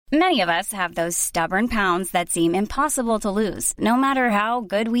Many of us have those stubborn pounds that seem impossible to lose, no matter how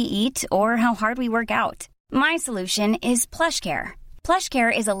good we eat or how hard we work out. My solution is PlushCare.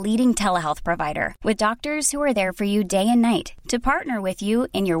 PlushCare is a leading telehealth provider with doctors who are there for you day and night to partner with you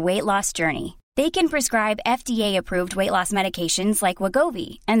in your weight loss journey. They can prescribe FDA-approved weight loss medications like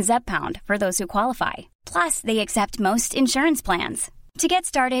Wegovy and Zepbound for those who qualify. Plus, they accept most insurance plans. To get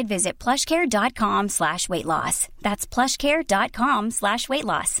started, visit plushcare.com/weightloss. That's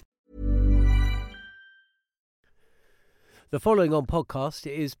plushcare.com/weightloss. The following on podcast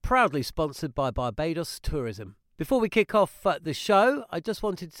is proudly sponsored by Barbados Tourism. Before we kick off the show, I just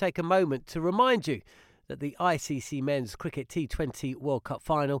wanted to take a moment to remind you that the ICC Men's Cricket T20 World Cup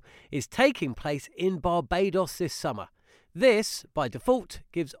Final is taking place in Barbados this summer. This, by default,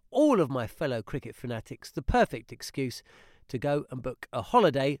 gives all of my fellow cricket fanatics the perfect excuse to go and book a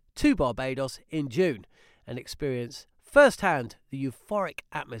holiday to Barbados in June and experience firsthand the euphoric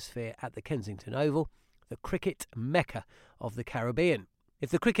atmosphere at the Kensington Oval, the cricket mecca of the Caribbean. If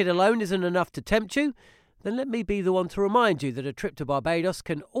the cricket alone isn't enough to tempt you, then let me be the one to remind you that a trip to Barbados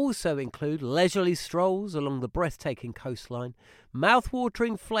can also include leisurely strolls along the breathtaking coastline,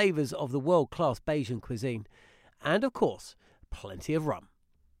 mouth-watering flavours of the world-class Bajan cuisine, and, of course, plenty of rum.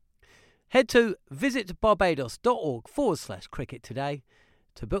 Head to visitbarbados.org/cricket today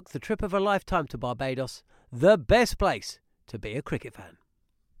to book the trip of a lifetime to Barbados, the best place to be a cricket fan.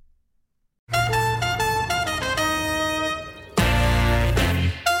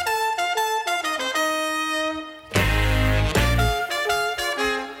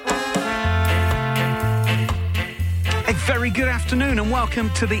 Very good afternoon and welcome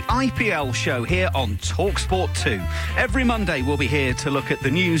to the IPL show here on TalkSport 2. Every Monday we'll be here to look at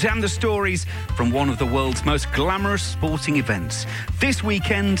the news and the stories from one of the world's most glamorous sporting events. This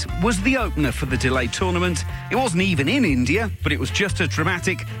weekend was the opener for the delayed tournament. It wasn't even in India, but it was just as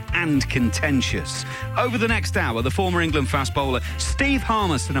dramatic and contentious. Over the next hour, the former England fast bowler Steve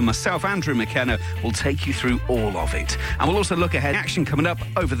Harmison and myself, Andrew McKenna, will take you through all of it. And we'll also look ahead at action coming up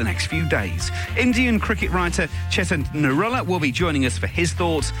over the next few days. Indian cricket writer Chetan Narula will be joining us for his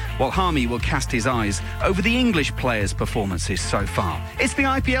thoughts, while Harmy will cast his eyes over the English players' performances so far. It's the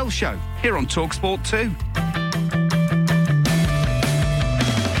IPL show here on TalkSport 2.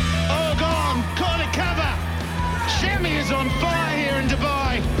 Oh, gone! Corner cover! Shami is on fire here in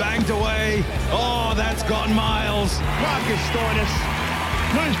Dubai. Banged away. Oh, that's gone miles. Marcus Stoinis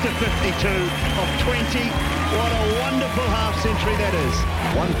moves to 52 of 20. What a wonderful half-century that is.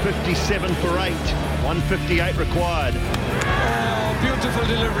 157 for 8. 158 required. Oh, beautiful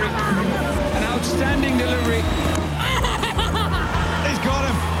delivery. An outstanding delivery. He's got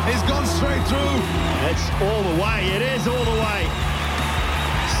him. He's gone straight through. It's all the way. It is all the way.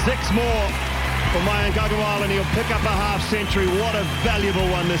 6 more for Mayank Agarwal and he'll pick up a half-century. What a valuable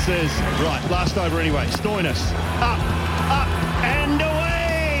one this is. Right, last over anyway. Stoinis. Up, and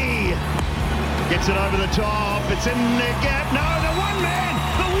away. Gets it over the top. It's in the gap. No, the one man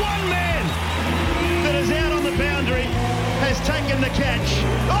that is out on the boundary has taken the catch.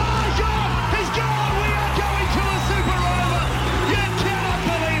 Oh, he's gone! He's gone! We are going to a super over. You cannot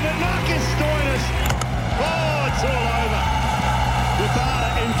believe it. Marcus Stoinis. Oh, it's all over. Rabada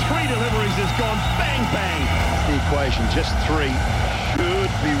in 3 deliveries has gone bang, bang. That's the equation. Just 3.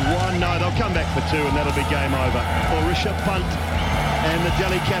 Should be 1. No, they'll come back for 2 and that'll be game over. For Rishabh Pant and the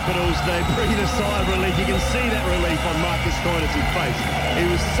Delhi Capitals, they breathe a sigh of relief. You can see that relief on Marcus Stoinis' face. He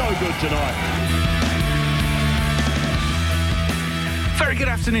was so good tonight. Very good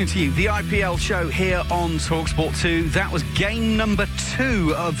afternoon to you. The IPL show here on TalkSport 2. That was game number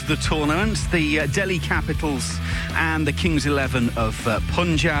 2 of the tournament. The Delhi Capitals and the Kings 11 of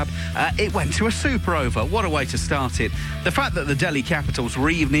Punjab. It went to a super over. What a way to start it. The fact that the Delhi Capitals were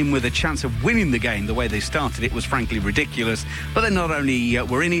even in with a chance of winning the game the way they started it was frankly ridiculous. But they not only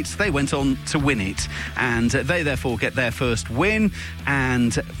were in it, they went on to win it. And they therefore get their first win.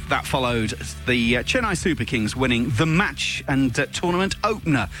 And that followed the Chennai Super Kings winning the match and tournament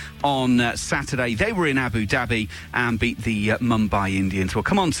opener on Saturday. They were in Abu Dhabi and beat the Mumbai Indians. We'll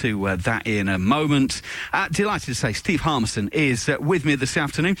come on to that in a moment. Delighted to say Steve Harmison is with me this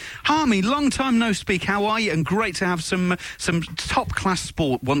afternoon. Harmy, long time no speak. How are you? And great to have some top-class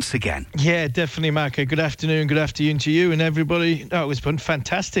sport once again. Yeah, definitely, Marco. Good afternoon. Good afternoon to you and everybody. No, it was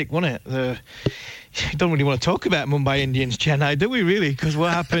fantastic, wasn't it? Don't really want to talk about Mumbai Indians, Chennai, do we really? Because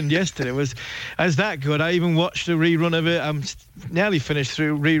what happened yesterday was that good. I even watched a rerun of it. I'm nearly finished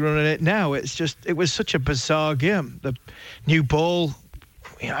through rerunning it now. It was such a bizarre game. The new ball,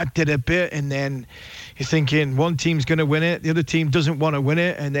 did a bit, and then you're thinking one team's going to win it, the other team doesn't want to win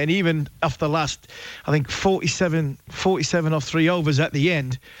it, and then even after the last, I think 47 or 3 overs at the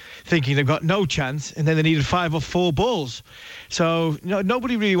end, thinking they've got no chance, and then they needed 5 or 4 balls. So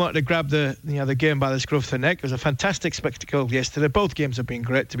nobody really wanted to grab the game by the scruff of the neck. It was a fantastic spectacle yesterday. Both games have been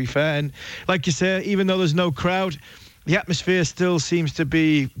great, to be fair, and like you say, even though there's no crowd, the atmosphere still seems to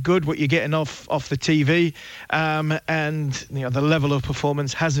be good, what you're getting off the TV, and the level of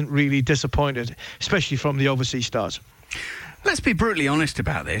performance hasn't really disappointed, especially from the overseas stars. Let's be brutally honest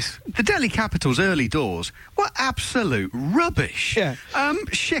about this. The Delhi Capitals' early doors were absolute rubbish. Yeah.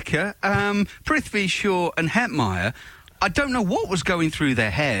 Shikhar, Prithvi Shaw and Hetmeyer, I don't know what was going through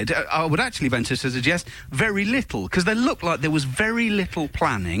their head. I would actually venture to suggest very little, because they looked like there was very little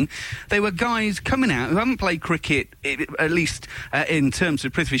planning. They were guys coming out who haven't played cricket, at least in terms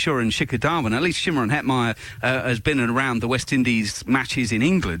of Prithvi Shaw and Shikhar Dhawan. At least Shimron Hetmeyer has been around the West Indies matches in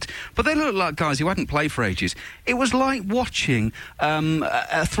England. But they looked like guys who hadn't played for ages. It was like watching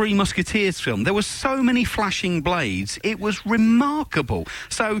a Three Musketeers film. There were so many flashing blades. It was remarkable.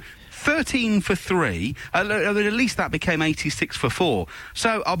 So 13 for 3, at least that became 86 for 4.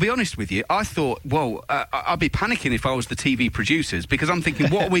 So I'll be honest with you, I thought, I'd be panicking if I was the TV producers, because I'm thinking,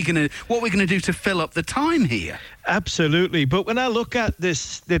 what are we going to do to fill up the time here? Absolutely, but when I look at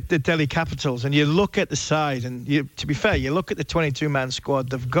the Delhi Capitals, and you look at the side, and to be fair, you look at the 22-man squad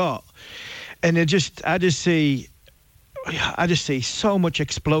they've got, and I just see so much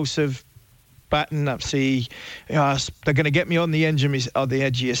explosive batting. I see they're going to get me on the edge of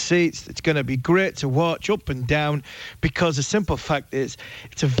your seats. It's going to be great to watch up and down, because the simple fact is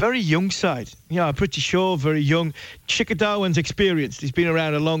it's a very young side. I'm pretty sure very young. Shikhar Dhawan's experienced. He's been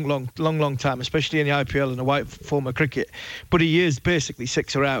around a long time, especially in the IPL and the white form of cricket. But he is basically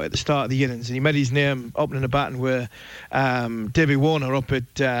 6 out at the start of the innings, and he made his name opening the batting with Devi Warner up at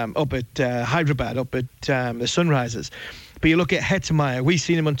Hyderabad, up at the Sunrisers. But you look at Hetmeyer, we've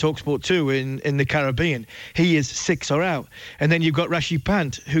seen him on TalkSport 2 in the Caribbean. He is 6 out. And then you've got Rashid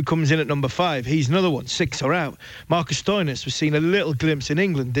Pant, who comes in at number 5. He's another one, 6 out. Marcus Stoinis, we've seen a little glimpse in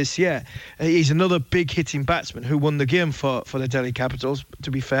England this year. He's another big hitting batsman who won the game for the Delhi Capitals,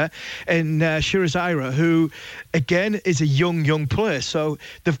 to be fair. And Shiraz Ira, who, again, is a young player. So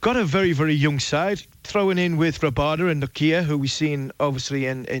they've got a very, very young side. Throwing in with Rabada and Nokia, who we've seen obviously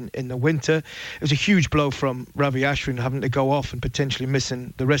in the winter. It was a huge blow from Ravi Ashwin having to go off and potentially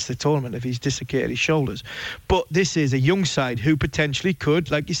missing the rest of the tournament if he's dislocated his shoulders. But this is a young side who potentially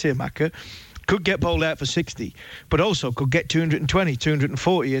could, like you say, Macca, could get bowled out for 60, but also could get 220,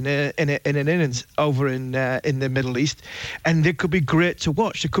 240 in an innings over in the Middle East, and it could be great to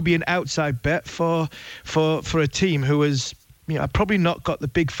watch. It could be an outside bet for a team who is, probably not got the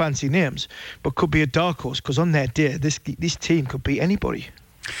big fancy names, but could be a dark horse, because on their day, this team could beat anybody.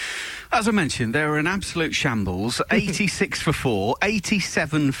 As I mentioned, they were an absolute shambles. 86 for 4,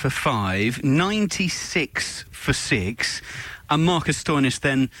 87 for 5, 96 for 6. And Marcus Stoinis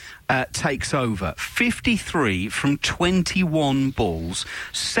then takes over. 53 from 21 balls,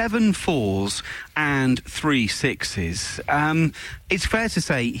 7 fours and 3 sixes. It's fair to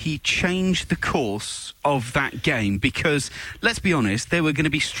say he changed the course of that game, because, let's be honest, they were going to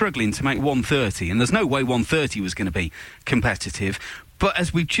be struggling to make 130, and there's no way 130 was going to be competitive. But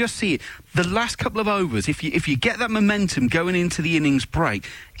as we just see it, the last couple of overs, if you get that momentum going into the innings break,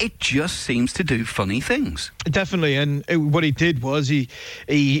 it just seems to do funny things. Definitely, and what he did was he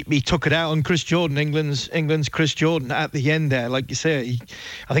took it out on Chris Jordan, England's Chris Jordan at the end there. Like you say,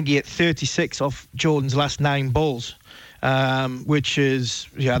 I think he hit 36 off Jordan's last 9 balls, which is,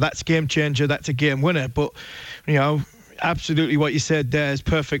 that's a game changer, that's a game winner. But, absolutely what you said there is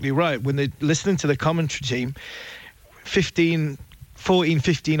perfectly right. When they're listening to the commentary team, 14,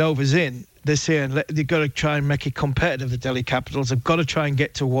 15 overs in, they're saying they've got to try and make it competitive, the Delhi Capitals. They've got to try and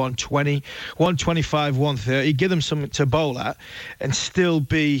get to 120, 125, 130, give them something to bowl at, and still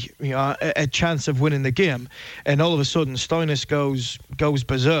be a chance of winning the game. And all of a sudden, Stoinis goes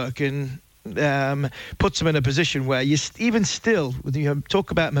berserk and puts them in a position where you even still, talk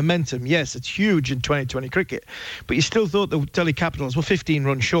about momentum, yes, it's huge in 2020 cricket, but you still thought the Delhi Capitals were 15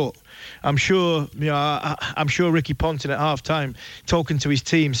 runs short. I'm sure Ricky Ponting at half-time talking to his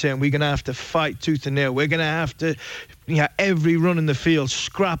team saying, we're going to have to fight tooth and nail. We're going to have to, every run in the field,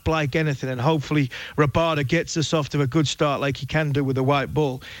 scrap like anything, and hopefully Rabada gets us off to a good start like he can do with a white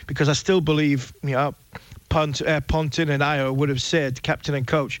ball, because I still believe, Ponting and Ayo would have said, captain and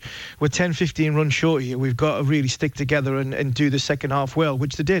coach, we're 10, 15 runs short here. We've got to really stick together and do the second half well,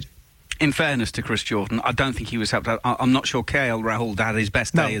 which they did. In fairness to Chris Jordan, I don't think he was helped out. I'm not sure KL Rahul had his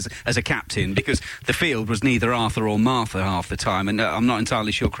best day as a captain, because the field was neither Arthur or Martha half the time, and I'm not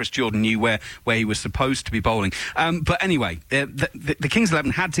entirely sure Chris Jordan knew where he was supposed to be bowling. But anyway, the Kings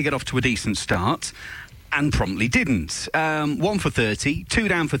 11 had to get off to a decent start, and promptly didn't. 1 for 30, 2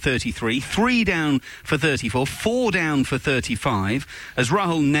 down for 33, 3 down for 34, 4 down for 35, as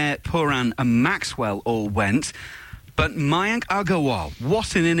Rahul, Nair, Pooran and Maxwell all went. But Mayank Agarwal,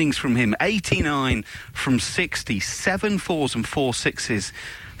 what an innings from him. 89 from 60, 7 fours and 4 sixes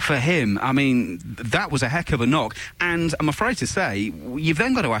for him. I mean, that was a heck of a knock. And I'm afraid to say, you've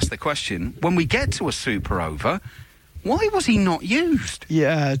then got to ask the question, when we get to a super over, why was he not used?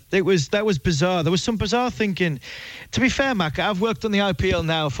 Yeah, that was bizarre. There was some bizarre thinking. To be fair, Mac, I've worked on the IPL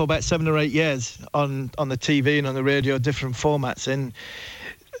now for about 7 or 8 years on the TV and on the radio, different formats. And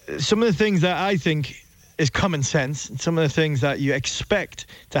some of the things that I think is common sense, and some of the things that you expect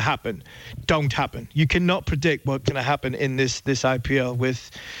to happen don't happen. You cannot predict what's going to happen in this IPL with,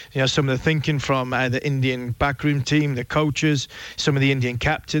 some of the thinking from the Indian backroom team, the coaches, some of the Indian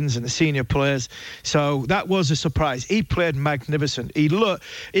captains and the senior players. So that was a surprise. He played magnificent. He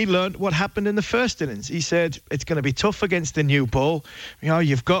learned what happened in the first innings. He said it's going to be tough against the new ball.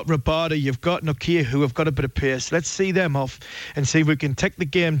 You've got Rabada, you've got Nokia, who have got a bit of pace. Let's see them off and see if we can take the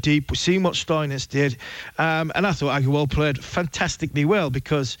game deep. We've seen what Stoinis did. And I thought Agarwal played fantastically well,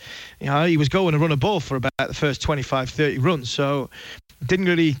 because he was going to run a ball for about the first 25-30 runs, so didn't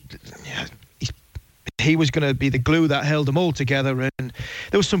really he was going to be the glue that held them all together. And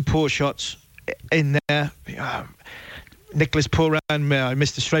there was some poor shots in there. Nicholas Pooran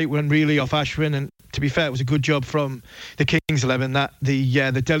missed a straight one really off Ashwin, and to be fair, it was a good job from the Kings 11 that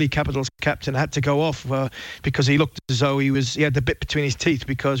the Delhi Capitals captain had to go off because he looked as though he had the bit between his teeth,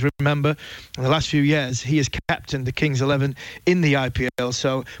 because remember, in the last few years he has captained the Kings 11 in the IPL.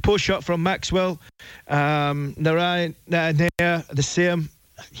 So poor shot from Maxwell. Nair, the same.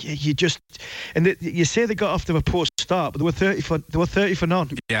 You say they got off to a poor start, but they were 30 for none.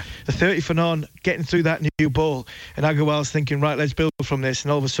 Yeah, the 30 for none, getting through that new ball, and Agarwal's thinking, right, let's build from this,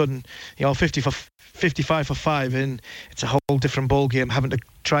 and all of a sudden, 55 for 5, and it's a whole different ball game, having to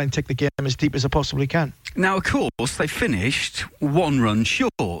try and take the game as deep as I possibly can. Now, of course, they finished 1 run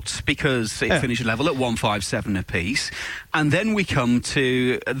short, because it finished level at 157 apiece. And then we come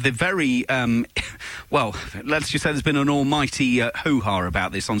to the very, let's just say there's been an almighty hoo-ha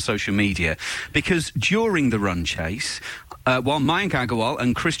about this on social media, because during the run chase, while Mayank Agarwal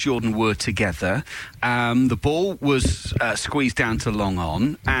and Chris Jordan were together, the ball was squeezed down to long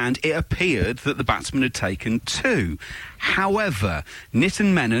on, and it appeared that the batsman had taken 2. However,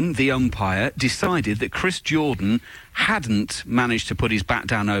 Nitin Menon, the umpire, decided that Chris Jordan hadn't managed to put his bat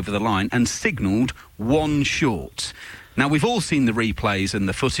down over the line and signalled 1 short. Now, we've all seen the replays and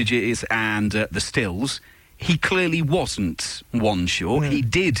the footages and the stills. He clearly wasn't 1 short. He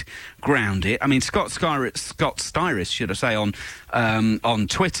did ground it. I mean, Scott Styris, should I say, on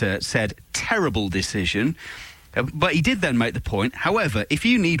Twitter said, terrible decision. But he did then make the point, however, if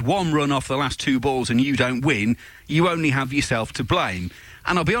you need 1 run off the last 2 balls and you don't win, you only have yourself to blame.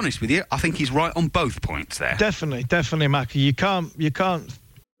 And I'll be honest with you, I think he's right on both points there. Definitely, Mackie. You can't.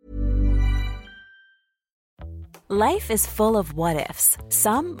 Life is full of what-ifs.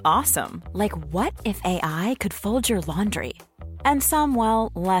 Some awesome, like what if AI could fold your laundry? And some,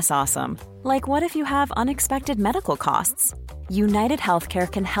 well, less awesome, like what if you have unexpected medical costs? United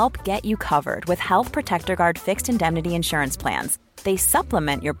Healthcare can help get you covered with Health Protector Guard fixed indemnity insurance plans. They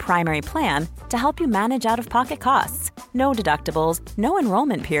supplement your primary plan to help you manage out-of-pocket costs. No deductibles, no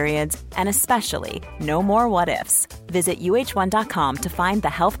enrollment periods, and especially no more what-ifs. Visit uh1.com to find the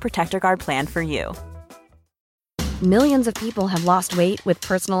Health Protector Guard plan for you. Millions of people have lost weight with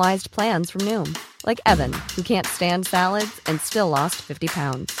personalized plans from Noom. Like Evan, who can't stand salads and still lost 50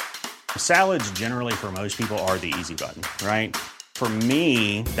 pounds. Salads generally for most people are the easy button, right? For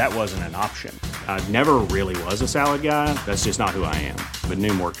me, that wasn't an option. I never really was a salad guy. That's just not who I am. But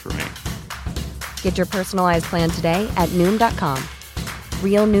Noom worked for me. Get your personalized plan today at Noom.com.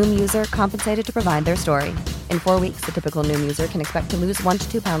 Real Noom user compensated to provide their story. In 4 weeks, the typical Noom user can expect to lose 1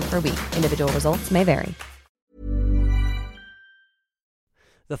 to 2 pounds per week. Individual results may vary.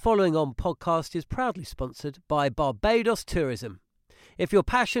 The following on podcast is proudly sponsored by Barbados Tourism. If your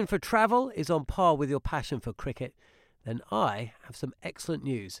passion for travel is on par with your passion for cricket, then I have some excellent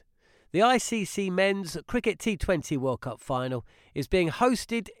news. The ICC Men's Cricket T20 World Cup Final is being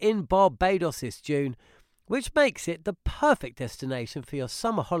hosted in Barbados this June, which makes it the perfect destination for your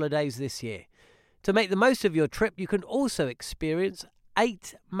summer holidays this year. To make the most of your trip, you can also experience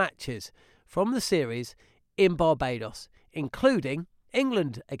 8 matches from the series in Barbados, including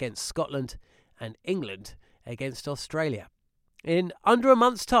England against Scotland, and England against Australia. In under a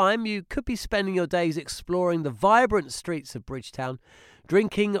month's time, you could be spending your days exploring the vibrant streets of Bridgetown,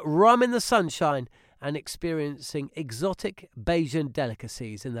 drinking rum in the sunshine and experiencing exotic Bajan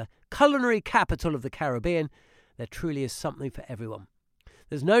delicacies. In the culinary capital of the Caribbean, there truly is something for everyone.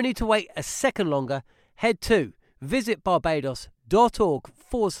 There's no need to wait a second longer. Head to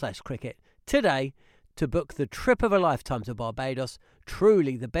visitbarbados.org/cricket today to book the trip of a lifetime to Barbados,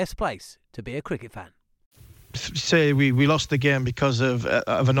 truly the best place to be a cricket fan. Say we lost the game because of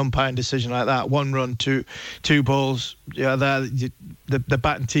an umpiring decision like that. 1 run, two balls. Yeah, the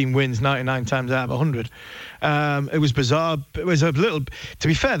batting team wins 99 times out of 100. It was bizarre. It was a little. To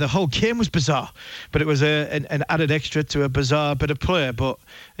be fair, the whole game was bizarre, but it was an added extra to a bizarre bit of play. But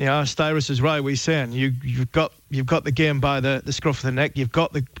Styrus is right. What he's saying, you've got the game by the scruff of the neck. You've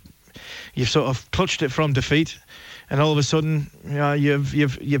sort of clutched it from defeat. And all of a sudden,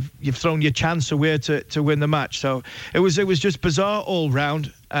 you've thrown your chance away to win the match. So it was just bizarre all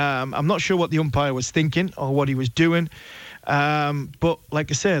round. I'm not sure what the umpire was thinking or what he was doing, but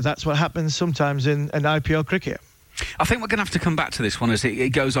like I say, that's what happens sometimes in IPL cricket. I think we're going to have to come back to this one as it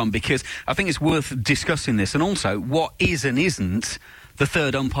goes on, because I think it's worth discussing this, and also what is and isn't the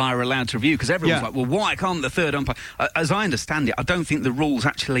third umpire allowed to review, because everyone's like, well, why can't the third umpire? As I understand it, I don't think the rules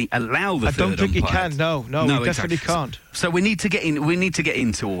actually allow the third umpire. I don't think you can. No, you definitely can't. So we need to get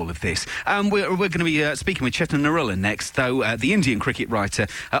into all of this. We're going to be speaking with Chetan Narula next, though, the Indian cricket writer,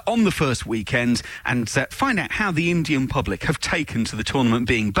 on the first weekend, and find out how the Indian public have taken to the tournament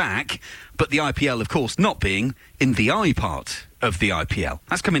being back, but the IPL, of course, not being in the I part of the IPL.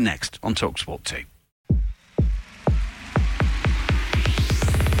 That's coming next on TalkSport 2.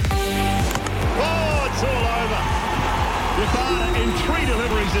 In 3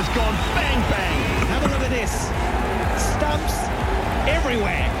 deliveries has gone bang, bang. Have a look at this. Stumps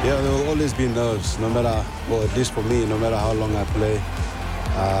everywhere. Yeah, there will always be nerves, no matter, well, at least for me, no matter how long I play.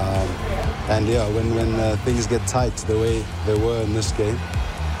 And yeah, when things get tight the way they were in this game,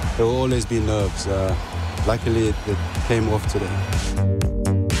 there will always be nerves. Luckily, it came off today.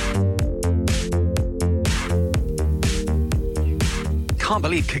 Can't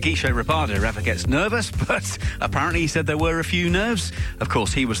believe Kagiso Rabada ever gets nervous, but apparently he said there were a few nerves. Of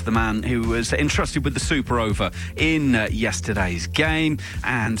course, he was the man who was entrusted with the super over in yesterday's game,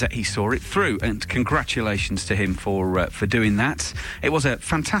 and he saw it through. And congratulations to him for doing that. It was a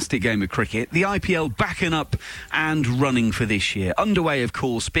fantastic game of cricket. The IPL backing up and running for this year. Underway, of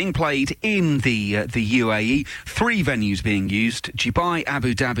course, being played in the UAE. 3 venues being used. Dubai,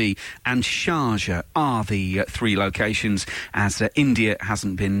 Abu Dhabi and Sharjah are the 3 locations, as India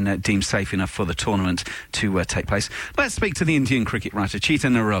hasn't been deemed safe enough for the tournament to take place. Let's speak to the Indian cricket writer,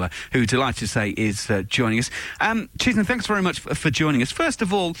 Chetan Narula, who, delighted to say, is joining us. Chetan, thanks very much for joining us. First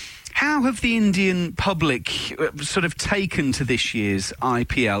of all, how have the Indian public sort of taken to this year's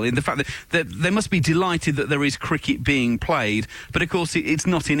IPL, in the fact that they must be delighted that there is cricket being played, but of course it's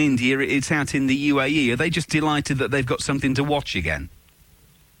not in India, it's out in the UAE. Are they just delighted that they've got something to watch again?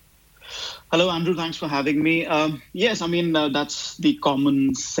 Hello, Andrew. Thanks for having me. Yes, I mean, that's the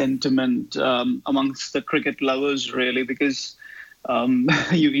common sentiment amongst the cricket lovers, really, because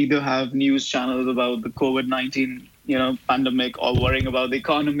you either have news channels about the COVID-19, pandemic, or worrying about the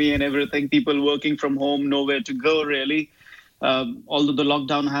economy and everything, people working from home, nowhere to go, really. Although the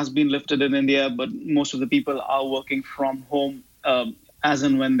lockdown has been lifted in India, but most of the people are working from home as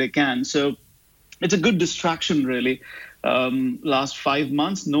and when they can. So it's a good distraction, really. Last 5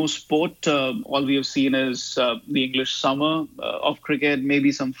 months, no sport. All we have seen is the English summer of cricket,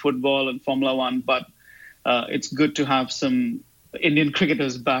 maybe some football and Formula One, but it's good to have some Indian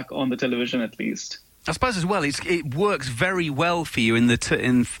cricketers back on the television at least. I suppose as well, it works very well for you in the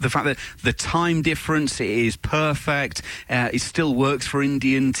fact that the time difference is perfect. It still works for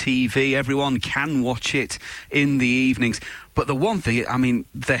Indian TV. Everyone can watch it in the evenings. But the one thing, I mean,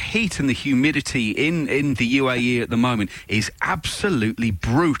 the heat and the humidity in the UAE at the moment is absolutely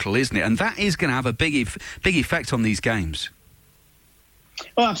brutal, isn't it? And that is going to have a big effect on these games.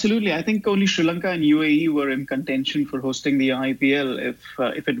 Oh, absolutely. I think only Sri Lanka and UAE were in contention for hosting the IPL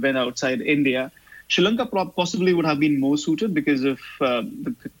if it went outside India. Sri Lanka possibly would have been more suited because of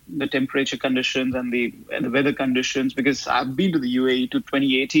the temperature conditions and the weather conditions, because I've been to the UAE to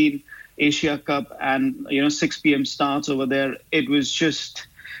 2018 Asia Cup, and 6 p.m. starts over there. It was just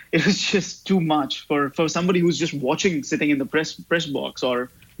too much for somebody who's just watching, sitting in the press box or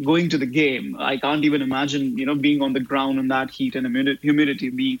going to the game. I can't even imagine being on the ground in that heat and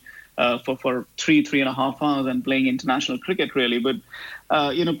humidity for 3.5 hours and playing international cricket, really. But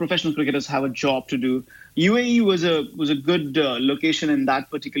professional cricketers have a job to do. UAE was a good location in that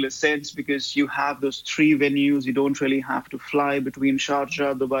particular sense because you have those 3 venues. You don't really have to fly between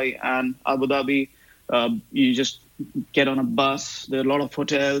Sharjah, Dubai, and Abu Dhabi. You just get on a bus. There are a lot of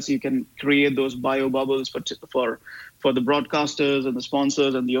hotels. You can create those bio bubbles for the broadcasters and the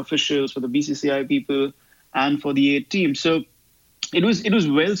sponsors and the officials, for the BCCI people, and for the 8 teams. So it was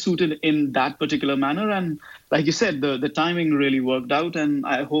well suited in that particular manner, and like you said, the timing really worked out. And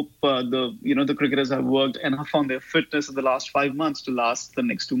I hope the cricketers have worked enough on their fitness in the last 5 months to last the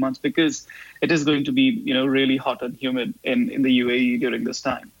next 2 months, because it is going to be really hot and humid in the UAE during this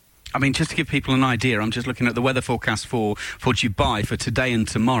time. I mean, just to give people an idea, I'm just looking at the weather forecast for Dubai for today and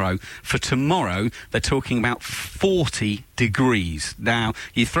tomorrow. For tomorrow, they're talking about 40 degrees. Now,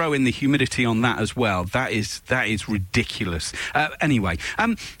 you throw in the humidity on that as well. That is ridiculous. Anyway,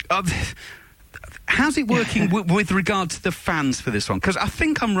 how's it working with regard to the fans for this one? Because I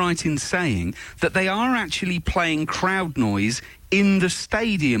think I'm right in saying that they are actually playing crowd noise in the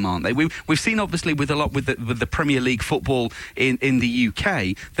stadium, aren't they? We've seen, obviously, with the Premier League football in the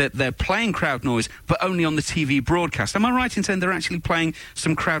UK, that they're playing crowd noise, but only on the TV broadcast. Am I right in saying they're actually playing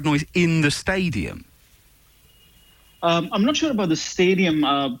some crowd noise in the stadium? I'm not sure about the stadium.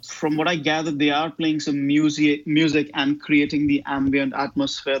 From what I gathered, they are playing some music and creating the ambient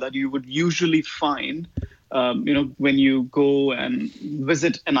atmosphere that you would usually find when you go and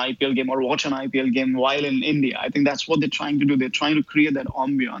visit an IPL game or watch an IPL game while in India. I think that's what they're trying to do. They're trying to create that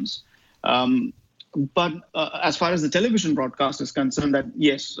ambience. But as far as the television broadcast is concerned, that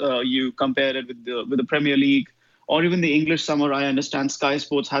yes, you compare it with the Premier League or even the English summer. I understand Sky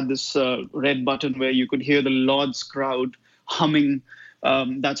Sports had this red button where you could hear the Lord's crowd humming,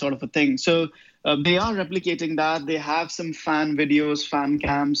 that sort of a thing. So they are replicating that. They have some fan videos, fan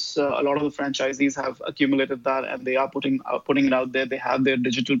cams. A lot of the franchisees have accumulated that, and they are putting it out there. They have their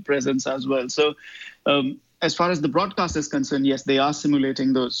digital presence as well. So as far as the broadcast is concerned, yes, they are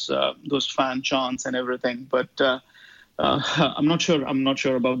simulating those fan chants and everything. But I'm not sure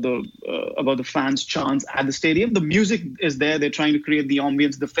about the fans' chants at the stadium. The music is there. They're trying to create the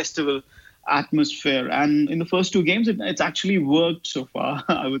ambience, the festival atmosphere. And in the first 2 games, it's actually worked so far,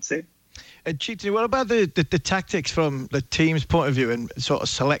 I would say. Cheeky, what about the tactics from the team's point of view and sort of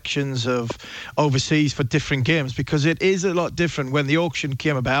selections of overseas for different games? Because it is a lot different. When the auction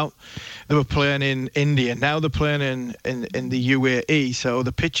came about, they were playing in India. Now they're playing in the UAE. So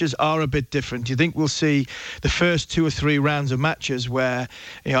the pitches are a bit different. Do you think we'll see the first 2 or 3 rounds of matches where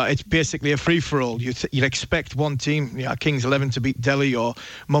it's basically a free-for-all? You'd expect one team, Kings 11 to beat Delhi or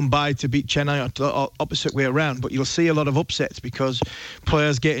Mumbai to beat Chennai, or opposite way around. But you'll see a lot of upsets because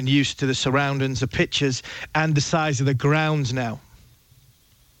players getting used to the surroundings, the pitches, and the size of the grounds now.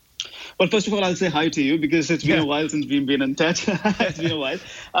 Well, first of all, I'll say hi to you because it's been a while since we've been in touch. It's been a while.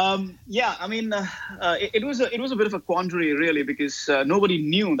 It was a bit of a quandary, really, because nobody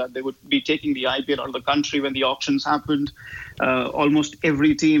knew that they would be taking the IPL out of the country when the auctions happened. Almost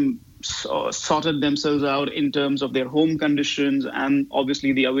every team sorted themselves out in terms of their home conditions and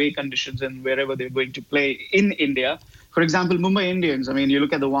obviously the away conditions and wherever they're going to play in India. For example, Mumbai Indians, I mean, you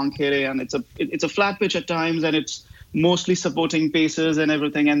look at the Wankhede and it's a flat pitch at times, and it's mostly supporting paces and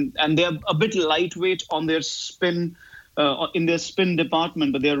everything. And they're a bit lightweight on their spin, in their spin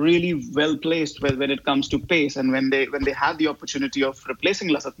department, but they're really well placed when it comes to pace. And when they had the opportunity of replacing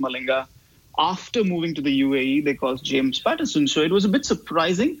Lasat Malinga after moving to the UAE, they called James Patterson. So it was a bit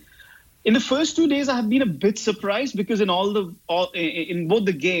surprising. In the first 2 days, I have been a bit surprised because in both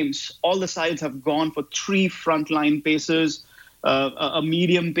the games, all the sides have gone for 3 frontline pacers, a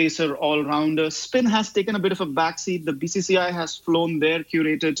medium pacer all-rounder. Spin has taken a bit of a backseat. The BCCI has flown their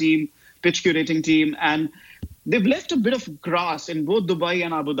pitch curating team, and they've left a bit of grass in both Dubai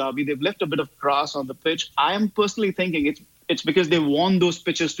and Abu Dhabi. They've left a bit of grass on the pitch. I am personally thinking it's because they want those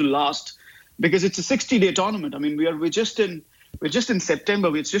pitches to last, because it's a 60-day tournament. I mean, we're just in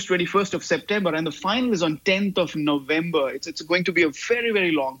September. It's just 21st of September, and the final is on 10th of November. It's going to be a very,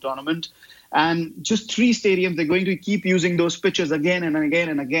 very long tournament. And just 3 stadiums, they're going to keep using those pitches again and again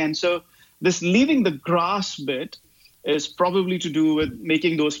and again. So this leaving the grass bit is probably to do with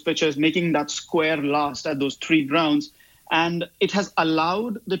making those pitches, making that square last at those 3 grounds. And it has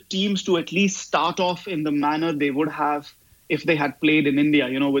allowed the teams to at least start off in the manner they would have if they had played in India,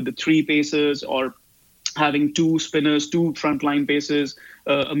 with the 3 pacers or having 2 spinners, 2 frontline paces,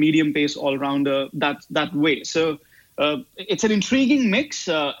 a medium pace all-rounder, that way. So it's an intriguing mix.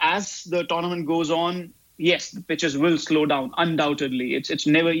 As the tournament goes on, yes, the pitches will slow down, undoubtedly. It's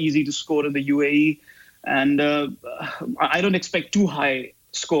never easy to score in the UAE, and I don't expect too high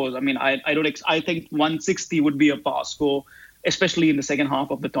scores. I mean, I think 160 would be a pass score, especially in the second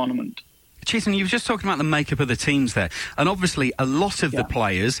half of the tournament. Chetan, you were just talking about the makeup of the teams there, and obviously a lot of the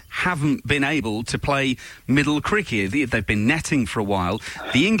players haven't been able to play middle cricket. They've been netting for a while.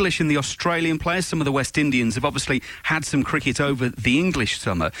 The English and the Australian players, some of the West Indians, have obviously had some cricket over the English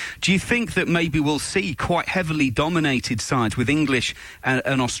summer. Do you think that maybe we'll see quite heavily dominated sides with English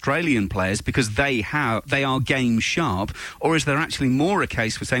and Australian players because they are game sharp, or is there actually more a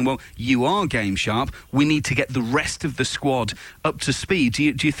case for saying, well, you are game sharp, we need to get the rest of the squad up to speed? Do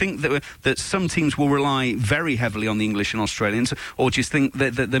you think that some teams will rely very heavily on the English and Australians, or do you think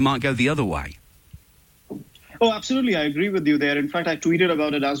that they might go the other way? Oh, absolutely. I agree with you there. In fact, I tweeted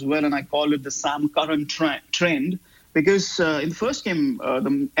about it as well, and I called it the Sam Curran trend, because in the first game,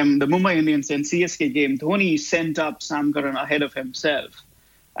 the Mumbai Indians and CSK game, Dhoni sent up Sam Curran ahead of himself.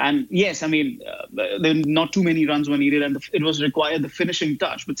 And yes, I mean, there not too many runs were needed, and it was required the finishing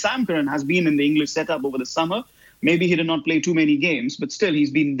touch. But Sam Curran has been in the English setup over the summer. Maybe he did not play too many games, but still he's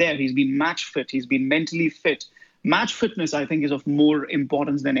been there. He's been match fit. He's been mentally fit. Match fitness, I think, is of more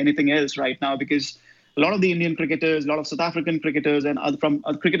importance than anything else right now, because a lot of the Indian cricketers, a lot of South African cricketers and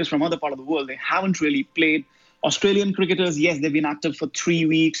cricketers from other part of the world, they haven't really played. Australian cricketers, yes, they've been active for 3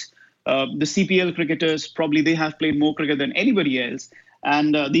 weeks. The CPL cricketers, probably they have played more cricket than anybody else.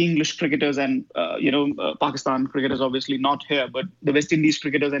 And the English cricketers and, Pakistan cricketers, obviously not here, but the West Indies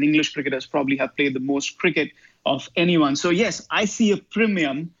cricketers and English cricketers probably have played the most cricket of anyone. So, yes, I see a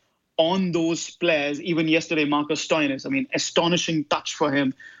premium on those players. Even yesterday, Marcus Stoinis, I mean, astonishing touch for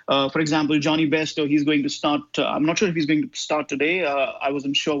him. For example, Johnny Bairstow, he's going to start. I'm not sure if he's going to start today. I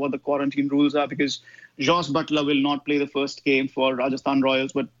wasn't sure what the quarantine rules are, because Josh Butler will not play the first game for Rajasthan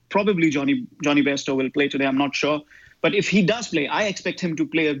Royals, but probably Johnny Bairstow will play today. I'm not sure. But if he does play, I expect him to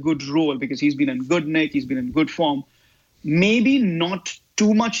play a good role, because he's been in good nick, he's been in good form. Maybe not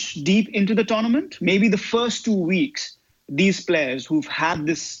too much deep into the tournament. Maybe the first 2 weeks, these players who've had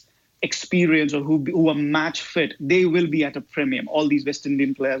this experience or who are match fit, they will be at a premium. All these West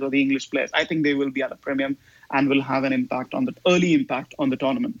Indian players or the English players, I think they will be at a premium and will have an impact on the early impact on the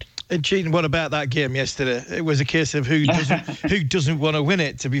tournament. And Chetan, what about that game yesterday? It was a case of who doesn't want to win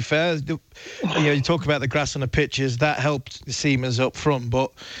it, to be fair. You talk about the grass on the pitches, that helped the Seamers up front,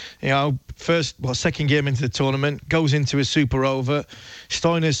 but second game into the tournament, goes into a super over.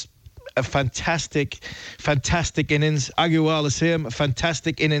 Stoinis, a fantastic innings. Agarwal the same, a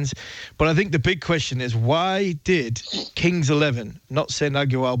fantastic innings. But I think the big question is, why did Kings 11 not send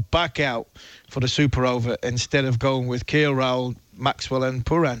Agarwal back out for the super over instead of going with KL Rahul, Maxwell and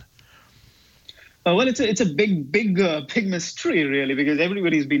Pooran? Well, it's a big mystery, really, because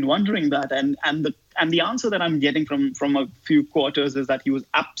everybody's been wondering that, and the answer that I'm getting from a few quarters is that he was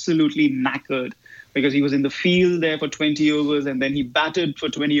absolutely knackered, because he was in the field there for 20 overs and then he batted for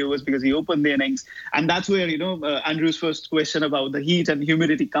 20 overs because he opened the innings. And that's where, Andrew's first question about the heat and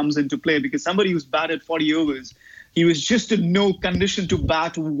humidity comes into play, because somebody who's batted 40 overs, he was just in no condition to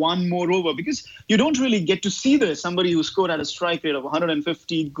bat one more over, because you don't really get to see this. Somebody who scored at a strike rate of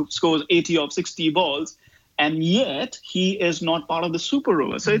 150, scores 80 of 60 balls, and yet he is not part of the super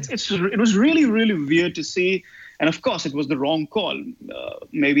over. So it was really, really weird to see. And of course, it was the wrong call.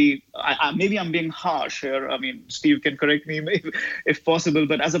 Maybe I'm being harsh here. I mean, Steve can correct me if possible.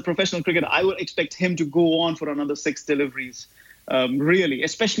 But as a professional cricketer, I would expect him to go on for another 6 deliveries. Really,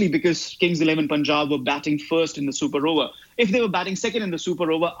 especially because Kings 11 Punjab were batting first in the super over. If they were batting second in the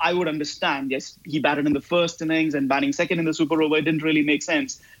super over, I would understand. Yes, he batted in the first innings and batting second in the super over, it didn't really make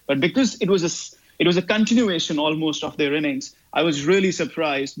sense. But because it was a continuation almost of their innings, I was really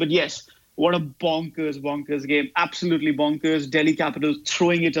surprised. But yes, what a bonkers game. Absolutely bonkers. Delhi Capitals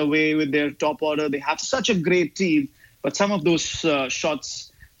throwing it away with their top order. They have such a great team, but some of those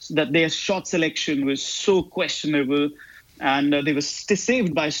shots, that their shot selection was so questionable. And they were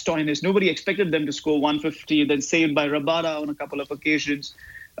saved by Stoinis. Nobody expected them to score 150. Then saved by Rabada on a couple of occasions.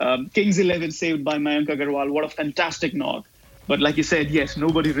 Kings 11 saved by Mayank Agarwal. What a fantastic knock. But like you said, yes,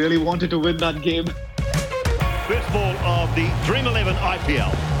 nobody really wanted to win that game. First ball of the Dream 11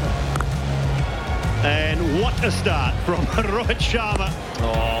 IPL. And what a start from Rohit Sharma.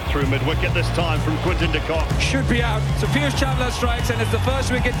 Through mid-wicket this time from Quinton de Kock. Should be out. So Piyush Chawla strikes and it's the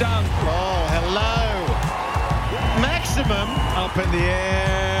first wicket down. Oh, hello. Maximum up in the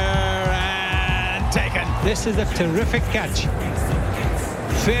air and taken. This is a terrific catch.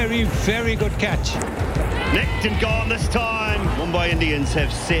 Very, very good catch. Nicked and gone this time. Mumbai Indians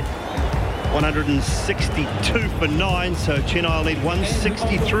have set 162 for 9, so Chennai will need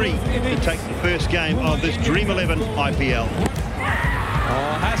 163 to take the first game of this Dream 11 IPL.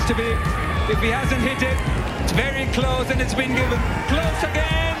 Has to be. If he hasn't hit it, it's very close and it's been given. Close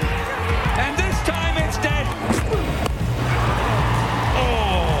again. And this time it's dead.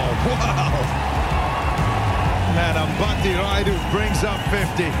 Oh, wow.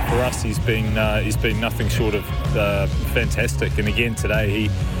 us, he's been nothing short of fantastic. And again today,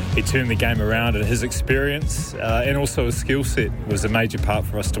 he turned the game around, and his experience and also his skill set was a major part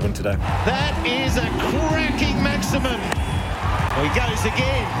for us to win today. That is a cracking maximum. He goes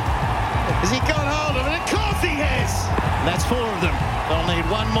again. Has he got hold of it? Of course he has. That's 4 of them. They'll need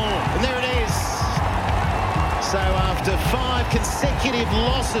one more. And there it is. So after 5 consecutive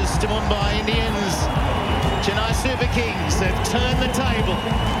losses to Mumbai Indians, Chennai Super Kings have turned the table.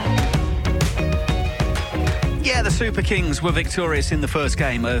 Yeah, the Super Kings were victorious in the first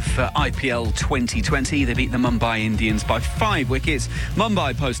game of IPL 2020. They beat the Mumbai Indians by 5 wickets.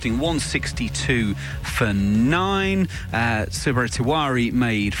 Mumbai posting 162 for 9. Subir Tiwari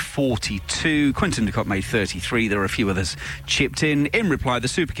made 42. Quinton de Kock made 33. There were a few others chipped in. In reply, the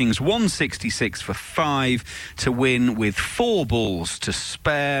Super Kings 166 for 5 to win with 4 balls to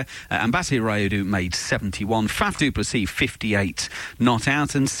spare. Ambati Rayudu made 71. Faf du Plessis 58 not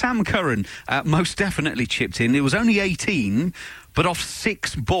out. And Sam Curran most definitely chipped in. It was only 18, but off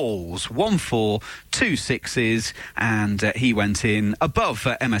 6 balls, 1 4, 2 6s, and he went in above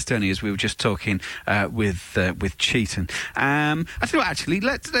MS Dhoni, as we were just talking with Cheaton. I tell you what, actually,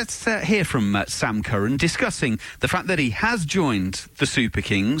 let's hear from Sam Curran discussing the fact that he has joined the Super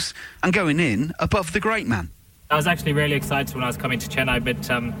Kings and going in above the great man. I was actually really excited when I was coming to Chennai, but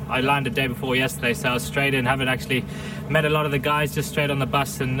I landed day before yesterday, so I was straight in, haven't actually met a lot of the guys, just straight on the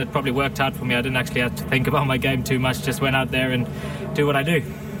bus, and it probably worked out for me. I didn't actually have to think about my game too much, just went out there and do what I do.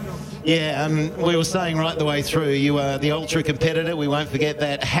 Yeah, we were saying right the way through, you are the ultra competitor. We won't forget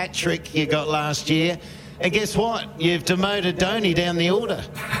that hat trick you got last year. And guess what? You've demoted Dhoni down the order.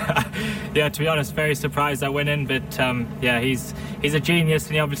 Yeah, to be honest, very surprised I went in, but yeah, he's a genius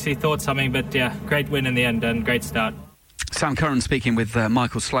and he obviously thought something, but yeah, great win in the end and great start. Sam Curran speaking with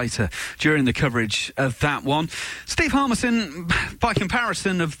Michael Slater during the coverage of that one. Steve Harmison, by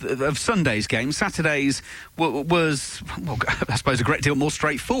comparison of Sunday's game, Saturday's was, well, I suppose, a great deal more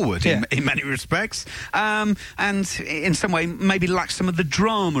straightforward in many respects, and in some way maybe lacked some of the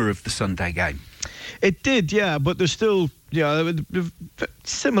drama of the Sunday game. It did, yeah, but there's still,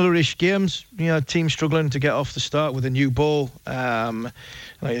 similar-ish games. Teams struggling to get off the start with a new ball.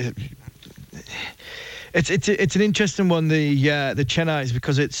 It's an interesting one, the Chennai's,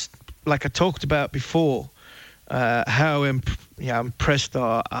 because it's like I talked about before, how impressed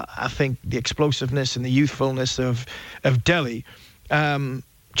are I think the explosiveness and the youthfulness of Delhi.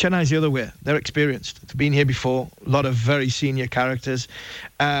 Chennai's the other way. They're experienced. They've been here before. A lot of very senior characters.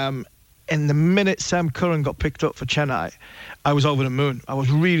 And the minute Sam Curran got picked up for Chennai, I was over the moon. I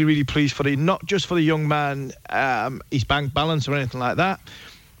was really, really pleased for not just for the young man, his bank balance or anything like that,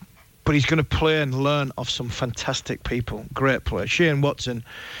 but he's going to play and learn off some fantastic people, great players. Shane Watson,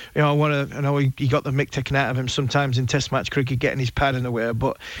 I know he got the mick taken out of him sometimes in Test match cricket, getting his pad in the way,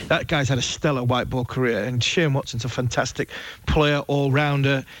 but that guy's had a stellar white ball career, and Shane Watson's a fantastic player,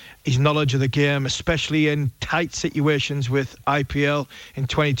 all-rounder. His knowledge of the game, especially in tight situations with IPL in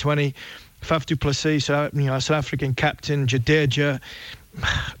 2020. Faf du Plessis, South African captain, Jadeja.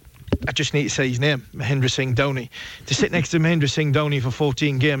 I just need to say his name, Mahendra Singh Dhoni. To sit next to Mahendra Singh Dhoni for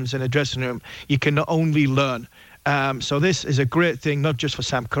 14 games in a dressing room, you can not only learn. So this is a great thing, not just for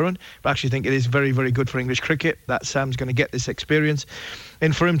Sam Curran, but I actually think it is very, very good for English cricket that Sam's going to get this experience.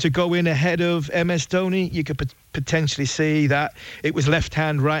 And for him to go in ahead of MS Dhoni, you could potentially see that it was left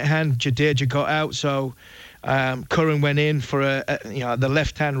hand, right hand. Jadeja got out, so Curran went in for the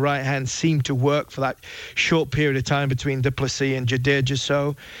left hand, right hand seemed to work for that short period of time between du Plessis and Jadeja.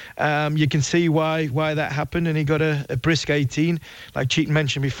 So you can see why that happened, and he got a brisk 18. Like Cheaton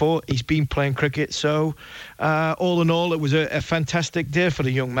mentioned before, he's been playing cricket. So all in all, it was a fantastic day for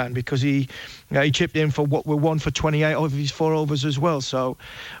the young man, because he chipped in for what were 1 for 28 of his 4 overs as well. So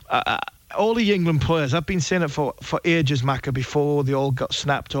all the England players, I've been saying it for ages, Macca, before they all got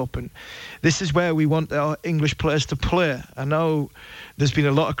snapped up, and this is where we want our English players to play. I know there's been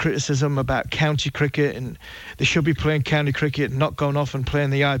a lot of criticism about county cricket, and they should be playing county cricket and not going off and playing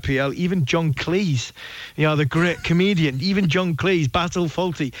the IPL. Even John Cleese, the great comedian, even John Cleese, Basil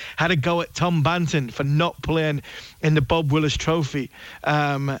Fawlty, had a go at Tom Banton for not playing in the Bob Willis Trophy.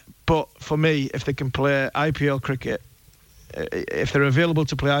 But for me, if they can play IPL cricket, if they're available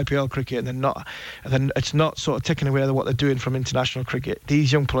to play IPL cricket, and then it's not sort of taking away what they're doing from international cricket.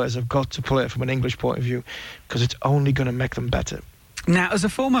 These young players have got to play from an English point of view, because it's only going to make them better. Now, as a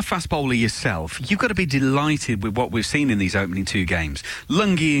former fast bowler yourself, you've got to be delighted with what we've seen in these opening 2 games.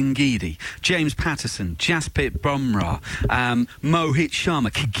 Lungi Ngidi, James Patterson, Jasprit Bumrah, Mohit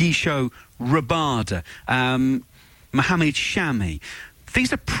Sharma, Kagisho Rabada, Mohammad Shami.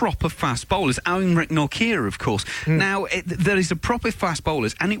 these are proper fast bowlers. Owenrick Nortje, of course. Now, there is a proper fast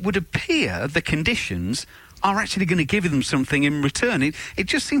bowlers, and it would appear the conditions are actually going to give them something in return. It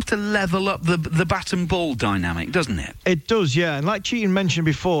just seems to level up the bat and ball dynamic, doesn't it? It does, yeah. And like Cheaton mentioned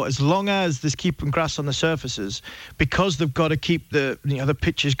before, as long as there's keeping grass on the surfaces, because they've got to keep the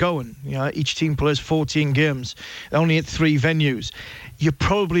pitches going. Each team plays 14 games, only at 3 venues. You're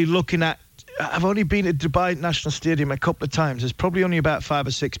probably looking at, I've only been at Dubai National Stadium a couple of times. There's probably only about 5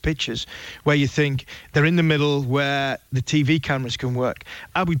 or 6 pitches where you think they're in the middle where the TV cameras can work.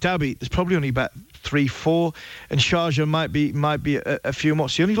 Abu Dhabi, there's probably only about 3, 4, and Sharjah might be a few more.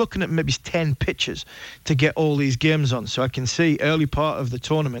 So you're only looking at maybe 10 pitches to get all these games on. So I can see early part of the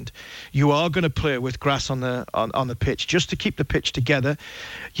tournament, you are going to play with grass on the pitch just to keep the pitch together.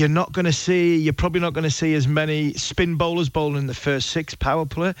 You're probably not going to see as many spin bowlers bowling in the first 6 power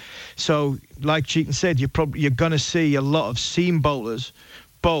play. So like Cheaton said, you're going to see a lot of seam bowlers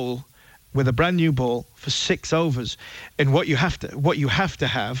bowl with a brand new ball for 6 overs. And what you have to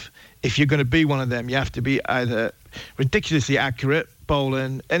have, if you're going to be one of them, you have to be either ridiculously accurate,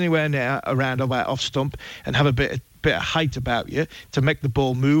 bowling anywhere near around about off stump, and have a bit of height about you to make the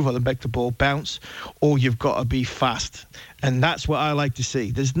ball move or to make the ball bounce, or you've got to be fast. And that's what I like to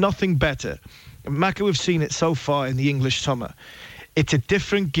see. There's nothing better. Macca, we've seen it so far in the English summer. It's a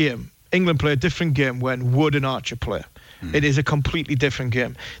different game. England play a different game when Wood and Archer play. It is a completely different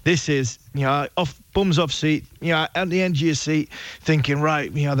game. This is, bums off seat, at the end of your seat, thinking,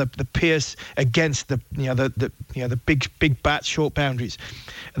 right, the pace against the big bats, short boundaries.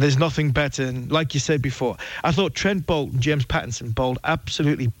 There's nothing better. And like you said before, I thought Trent Boult and James Pattinson bowled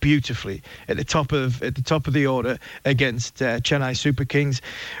absolutely beautifully at the top of the order against Chennai Super Kings.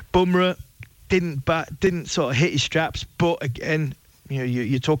 Bumrah didn't sort of hit his straps, but again,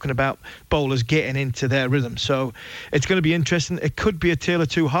 you're talking about bowlers getting into their rhythm. So it's going to be interesting. It could be a tale of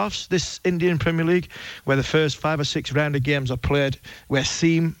 2 halves, this Indian Premier League, where the first 5 or 6 round of games are played, where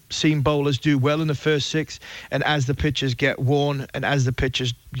seam bowlers do well in the first 6, and as the pitches get worn, and as the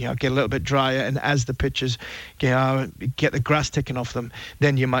pitches get a little bit drier, and as the pitches get the grass taken off them,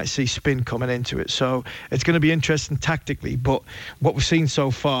 then you might see spin coming into it. So it's going to be interesting tactically. But what we've seen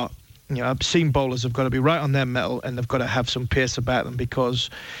so far, seam bowlers have got to be right on their mettle, and they've got to have some pace about them, because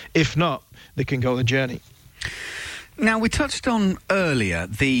if not, they can go the journey. Now, we touched on earlier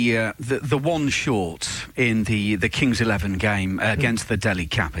the one short in the Kings 11 game against the Delhi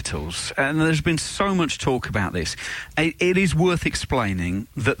Capitals, and there's been so much talk about this. It is worth explaining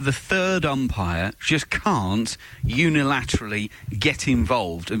that the third umpire just can't unilaterally get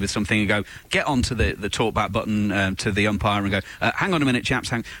involved with something and go, get onto the talk back button to the umpire and go, hang on a minute,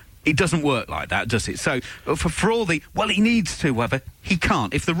 chaps, It doesn't work like that, does it? So, for all he needs to, however, he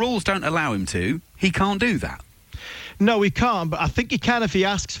can't. If the rules don't allow him to, he can't do that. No, he can't, but I think he can if he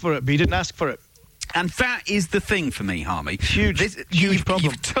asks for it, but he didn't ask for it. And that is the thing for me, Harmy. Huge problem.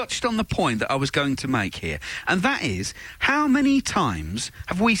 You've touched on the point that I was going to make here. And that is, how many times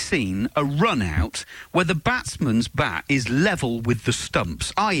have we seen a run-out where the batsman's bat is level with the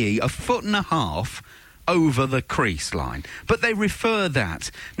stumps, i.e. 1.5 feet over the crease line? But they refer that.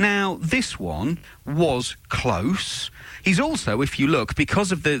 Now, this one was close. He's also, if you look,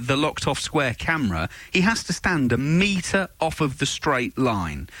 because of the locked-off square camera, he has to stand 1 metre off of the straight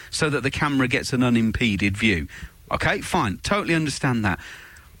line so that the camera gets an unimpeded view. OK, fine, totally understand that.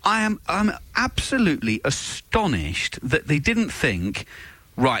 I'm absolutely astonished that they didn't think,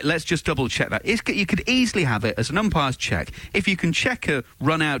 right, let's just double-check that. You could easily have it as an umpire's check. If you can check a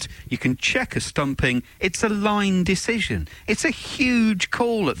run-out, you can check a stumping. It's a line decision. It's a huge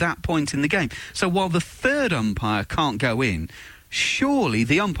call at that point in the game. So while the third umpire can't go in, surely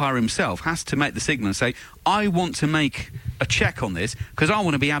the umpire himself has to make the signal and say, I want to make a check on this because I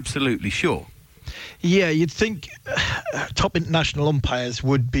want to be absolutely sure. Yeah, you'd think top international umpires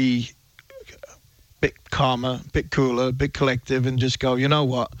would be bit calmer, bit cooler, a bit collective, and just go, you know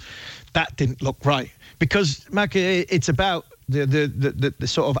what, that didn't look right. Because, Mac, it's about the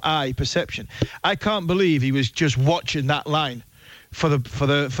sort of eye perception. I can't believe he was just watching that line for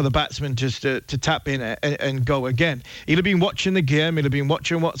the batsman just to tap in and go again. He'd have been watching the game, he'd have been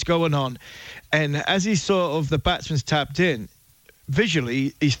watching what's going on, and as he sort of the batsman's tapped in,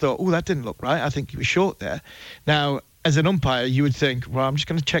 visually he's thought, oh, that didn't look right, I think he was short there. Now, as an umpire, you would think, well, I'm just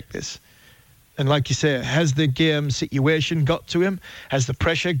going to check this. And like you say, has the game situation got to him? Has the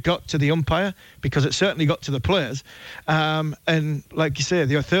pressure got to the umpire? Because it certainly got to the players. And like you say,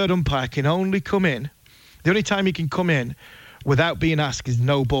 the third umpire can only come in. The only time he can come in without being asked is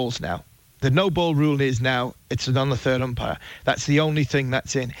no balls now. The no ball rule is now it's on the third umpire. That's the only thing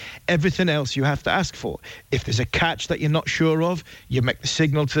that's in. Everything else you have to ask for. If there's a catch that you're not sure of, you make the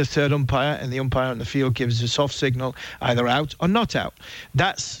signal to the third umpire, and the umpire on the field gives a soft signal, either out or not out.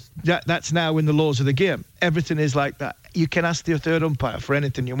 That's now in the laws of the game. Everything is like that. You can ask the third umpire for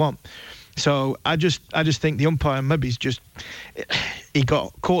anything you want. So I just think the umpire maybe he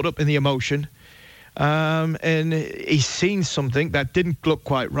got caught up in the emotion. And he's seen something that didn't look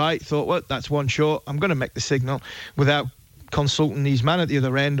quite right, thought, well, that's one short, I'm going to make the signal without consulting his man at the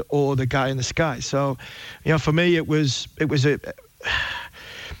other end or the guy in the sky. So, for me, it was a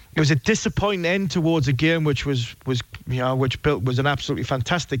disappointing end towards a game which was an absolutely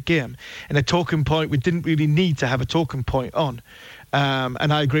fantastic game. And a talking point we didn't really need to have a talking point on.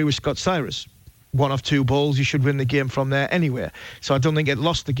 And I agree with Scott Cyrus. 1 of 2 balls, you should win the game from there anywhere. So I don't think it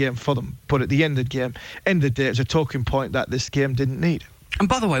lost the game for them. But at the end of the day, it's a talking point that this game didn't need. And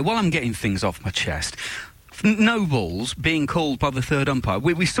by the way, while I'm getting things off my chest, no balls being called by the third umpire,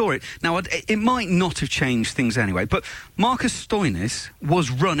 we saw it. Now, it might not have changed things anyway, but Marcus Stoinis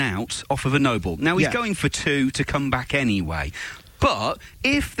was run out off of a no ball. Now, he's going for 2 to come back anyway. But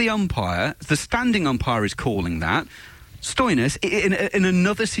if the standing umpire is calling that, Stoinis, in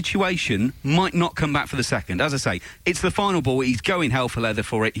another situation, might not come back for the second. As I say, it's the final ball. He's going hell for leather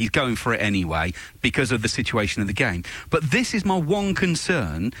for it. He's going for it anyway because of the situation of the game. But this is my one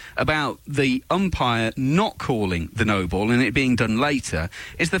concern about the umpire not calling the no ball and it being done later,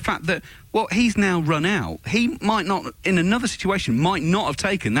 is the fact that, well, he's now run out. He might not, in another situation, might not have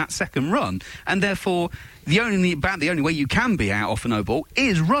taken that second run, and therefore the only way you can be out off a no ball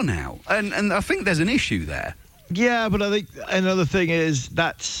is run out. And I think there's an issue there. Yeah, but I think another thing is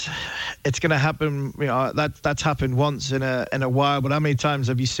it's going to happen. That's happened once in a while. But how many times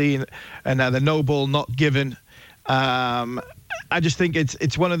have you seen the no ball not given? I just think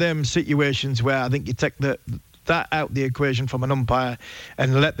it's one of them situations where I think you take that out the equation from an umpire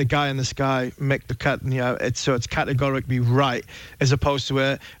and let the guy in the sky make the cut. It's categorically right, as opposed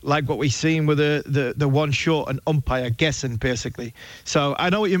to like what we've seen with the one short, an umpire guessing basically. So I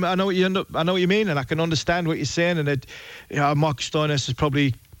know what you mean, and I can understand what you're saying. And Mark Stoinis is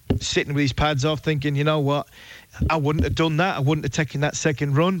probably sitting with his pads off, thinking, you know what, I wouldn't have done that. I wouldn't have taken that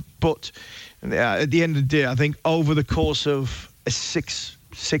second run. But at the end of the day, I think over the course of a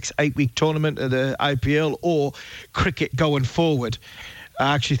 6-8 week tournament of the IPL or cricket going forward,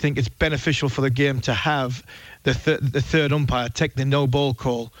 I actually think it's beneficial for the game to have the third umpire take the no ball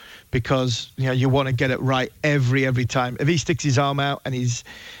call, because you want to get it right every time. If he sticks his arm out and it's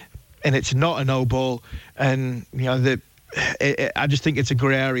not a no ball, and I just think it's a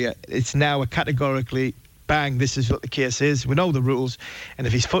grey area. It's now a categorically bang, this is what the case is. We know the rules, and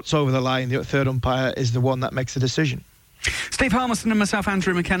if his foot's over the line, the third umpire is the one that makes the decision. Steve Harmison and myself,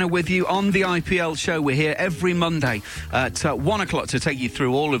 Andrew McKenna, with you on the IPL show. We're here every Monday at 1 o'clock to take you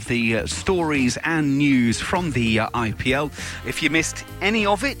through all of the stories and news from the IPL. If you missed any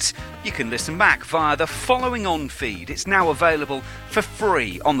of it, you can listen back via the following on feed. It's now available for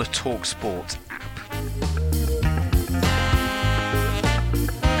free on the TalkSport app.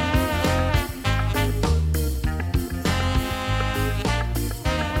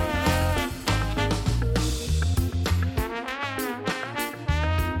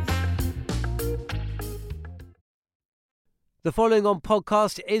 The following on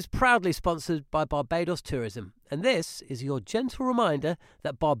podcast is proudly sponsored by Barbados Tourism, and this is your gentle reminder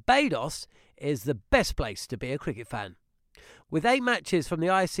that Barbados is the best place to be a cricket fan. With 8 matches from the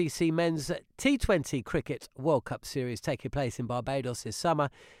ICC Men's T20 Cricket World Cup Series taking place in Barbados this summer,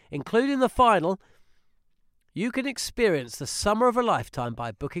 including the final, you can experience the summer of a lifetime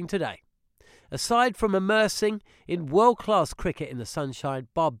by booking today. Aside from immersing in world-class cricket in the sunshine,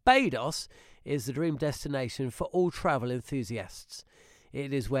 Barbados is the dream destination for all travel enthusiasts.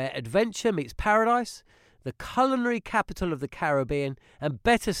 It is where adventure meets paradise, the culinary capital of the Caribbean, and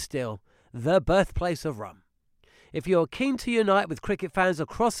better still, the birthplace of rum. If you're keen to unite with cricket fans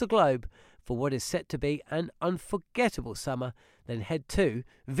across the globe for what is set to be an unforgettable summer, then head to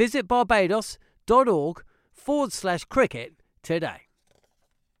visitbarbados.org/cricket today.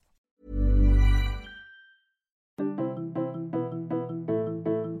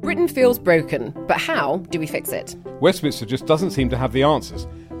 Britain feels broken, but how do we fix it? Westminster just doesn't seem to have the answers,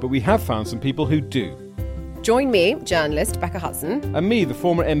 but we have found some people who do. Join me, journalist Becca Hudson. And me, the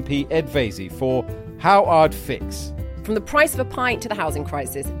former MP Ed Vaizey, for How I'd Fix. From the price of a pint to the housing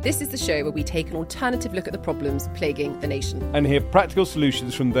crisis, this is the show where we take an alternative look at the problems plaguing the nation. And hear practical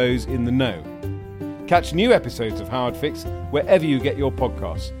solutions from those in the know. Catch new episodes of How I'd Fix wherever you get your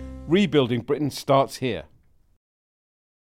podcasts. Rebuilding Britain starts here.